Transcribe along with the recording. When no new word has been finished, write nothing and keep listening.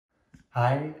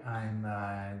Hi, I'm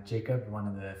Jacob, one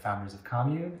of the founders of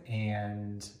Commune,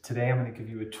 and today I'm going to give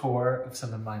you a tour of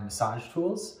some of my massage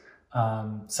tools.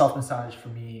 Self-massage for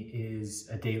me is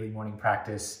a daily morning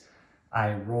practice.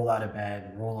 I roll out of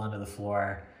bed, roll onto the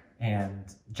floor,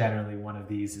 and generally one of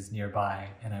these is nearby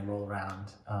and I roll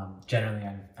around. Generally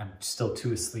I'm still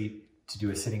too asleep to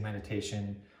do a sitting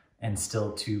meditation and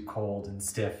still too cold and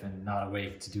stiff and not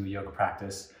awake to do a yoga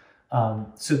practice.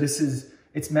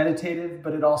 It's meditative,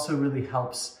 but it also really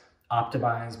helps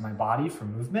optimize my body for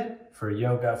movement, for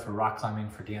yoga, for rock climbing,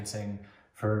 for dancing,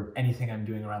 for anything I'm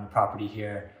doing around the property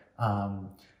here.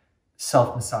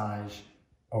 Self-massage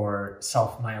or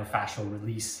self-myofascial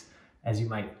release, as you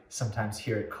might sometimes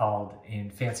hear it called in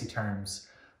fancy terms,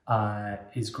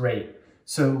 is great.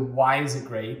 So why is it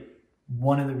great?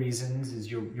 One of the reasons is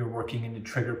you're working into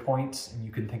trigger points, and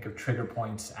you can think of trigger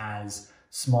points as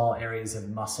small areas of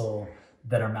muscle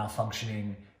that are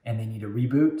malfunctioning and they need a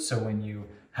reboot. So when you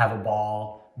have a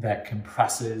ball that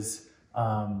compresses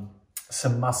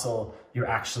some muscle, you're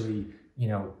actually,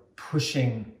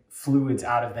 pushing fluids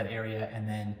out of that area, and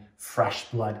then fresh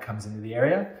blood comes into the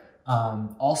area.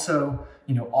 Also,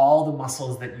 all the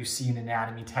muscles that you see in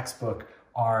anatomy textbook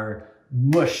are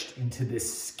mushed into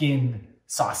this skin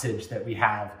sausage that we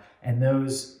have. And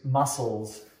those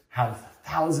muscles have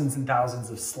thousands and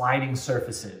thousands of sliding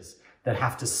surfaces that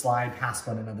have to slide past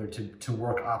one another to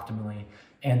work optimally.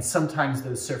 And sometimes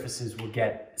those surfaces will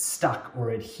get stuck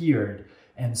or adhered.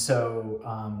 And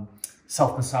so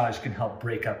self-massage can help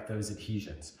break up those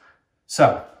adhesions.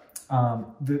 So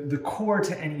the core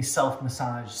to any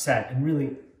self-massage set, and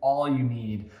really all you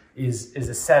need is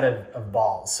a set of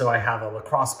balls. So I have a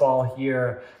lacrosse ball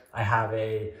here. I have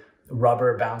a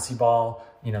rubber bouncy ball.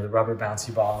 The rubber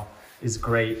bouncy ball is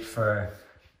great for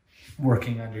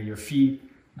working under your feet.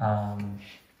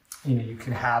 You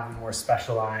can have more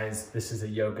specialized, this is a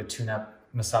yoga tune-up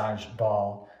massage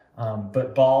ball,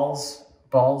 but balls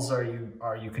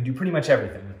you can do pretty much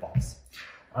everything with balls.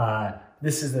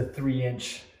 This is a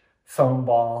 3-inch foam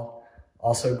ball,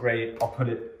 also great. I'll put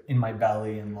it in my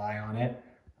belly and lie on it,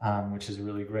 which is a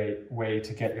really great way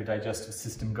to get your digestive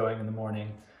system going in the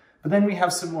morning. But then we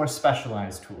have some more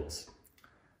specialized tools.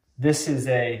 This is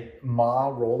a MA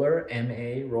roller,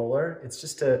 M-A roller. It's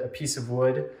just a piece of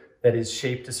wood that is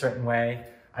shaped a certain way.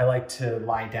 I like to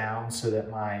lie down so that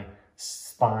my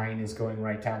spine is going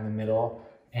right down the middle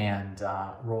and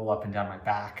roll up and down my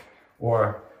back.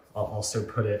 Or I'll also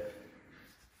put it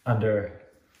under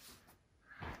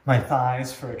my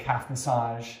thighs for a calf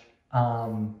massage.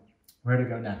 Where to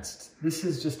go next? This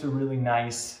is just a really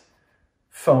nice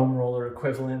foam roller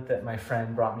equivalent that my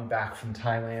friend brought me back from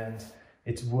Thailand.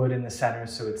 It's wood in the center,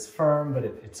 so it's firm, but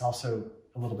it's also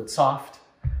a little bit soft.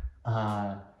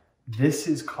 This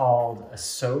is called a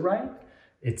Pso-Right.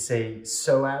 It's a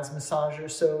psoas massager.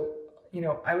 So,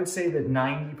 I would say that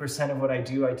 90% of what I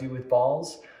do with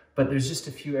balls, but there's just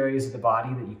a few areas of the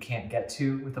body that you can't get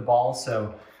to with the ball.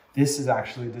 So this is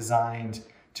actually designed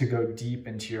to go deep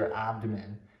into your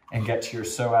abdomen and get to your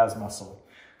psoas muscle,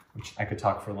 which I could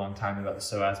talk for a long time about the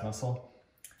psoas muscle.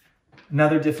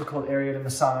 Another difficult area to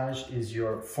massage is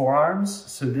your forearms.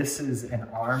 So this is an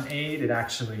arm aid. It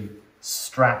actually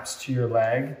straps to your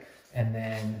leg, and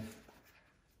then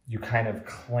you kind of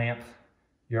clamp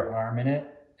your arm in it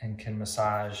and can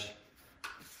massage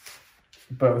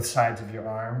both sides of your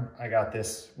arm. I got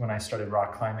this when I started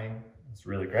rock climbing. It's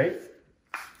really great.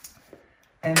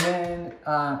 And then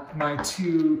my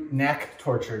 2 neck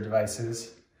torture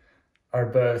devices are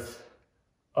both,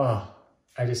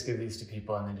 I just give these to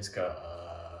people and they just go,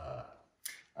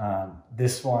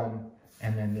 this one,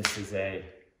 and then this is a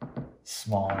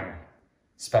smaller,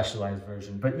 specialized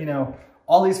version. But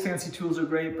all these fancy tools are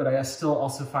great, but I still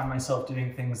also find myself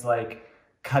doing things like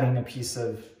cutting a piece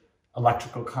of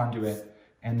electrical conduit,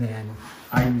 and then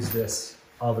I use this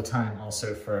all the time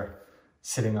also for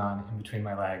sitting on in between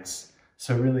my legs.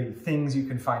 So really things you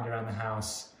can find around the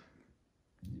house,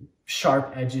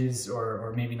 sharp edges,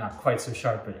 or maybe not quite so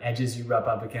sharp, but edges you rub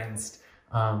up against.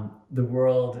 The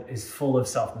world is full of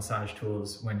self-massage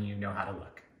tools when you know how to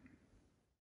look.